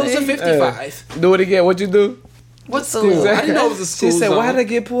 I thought it was a 55. Do it again. What you do? What school? I didn't know it was a school. She said, zone. "Why did I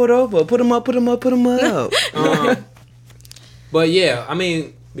get pulled over? Put him up. Put him up. Put him up." But yeah, I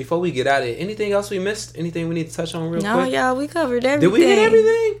mean, before we get out of it, anything else we missed? Anything we need to touch on real No, quick? y'all, we covered everything. Did we hit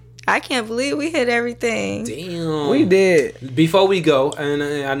everything? I can't believe we hit everything. Damn. We did. Before we go, and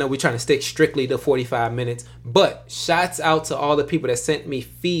I know we're trying to stick strictly to 45 minutes, but shouts out to all the people that sent me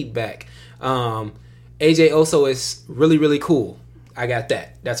feedback. AJ Oso is really, really cool. I got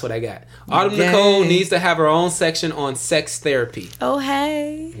that. That's what I got. Autumn Yay. Nicole needs to have her own section on sex therapy. Oh,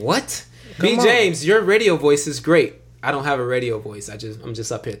 hey. What? B. on. James, your radio voice is great. I don't have a radio voice. I'm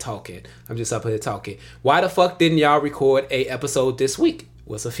just up here talking. Why the fuck didn't y'all record a episode this week?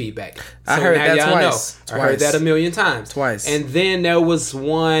 What's the feedback? I heard now that y'all twice. I heard that a million times. Twice. And then there was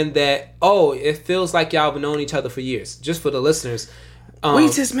one that, it feels like y'all have known each other for years. Just for the listeners.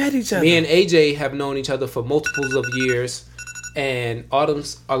 We just met each other. Me and AJ have known each other for multiples of years. And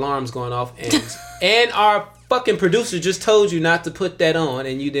Autumn's alarm's going off. And our fucking producer just told you not to put that on,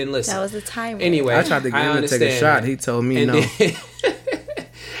 and you didn't listen. That was the timer. Anyway, I tried to get him to take a shot. that. He told me And no. then-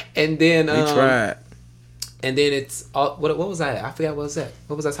 and then He tried. And then it's what was that? I forgot what was that.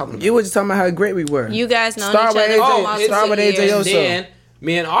 What was I talking about? You were just talking about how great we were. You guys know each Start other with for AJ. multiple Start with AJ years. Oso. Then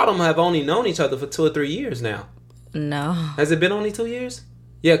me and Autumn have only known each other for 2 or 3 years now. No. Has it been only 2 years?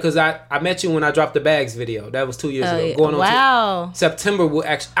 Yeah, because I met you when I dropped the bags video. That was 2 years ago. Yeah. Going on Wow. September will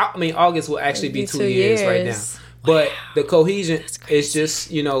actually, August will actually be It'll 2 be 2 years right now. years. But the cohesion is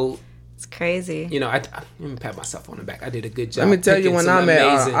just, It's crazy. let me pat myself on the back. I did a good job. Let me tell you, picking when some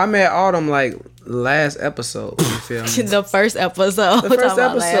amazing- I met Autumn like last episode. You feel me? The first episode. The first Talking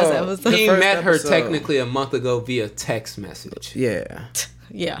about last episode. He first met her episode. technically a month ago via text message. Yeah.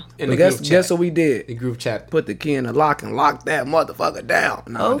 Yeah. In the But group chat. guess what we did? The group chat. Put the key in the lock and lock that motherfucker down.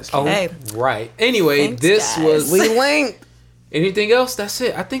 No, Okay. Oh, Hey. right. Anyway, Thanks, this guys. was... we linked. Anything else? That's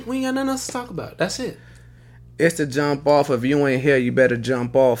it. I think we ain't got nothing else to talk about. That's it. It's to jump off. If you ain't here, you better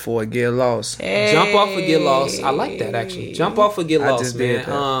jump off or get lost. Hey. Jump off or get lost. I like that, actually. Jump off or get I lost, just man. did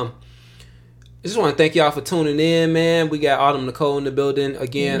that. I just want to thank y'all for tuning in, man. We got Autumn Nicole in the building.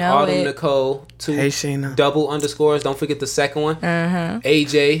 Again, Know Autumn it. Nicole. 2 Hey, Shayna. double underscores. Don't forget the second one.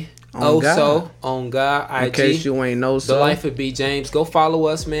 AJ On Oso God. on God. IG. In case you ain't know The so. Life of B. James. Go follow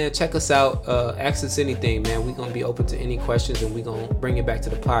us, man. Check us out. Ask us anything, man. We're going to be open to any questions, and we're going to bring it back to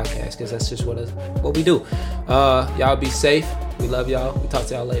the podcast because that's just what we do. Y'all be safe. We love y'all. We talk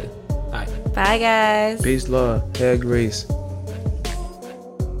to y'all later. All right. Bye, guys. Peace, love, hair grease.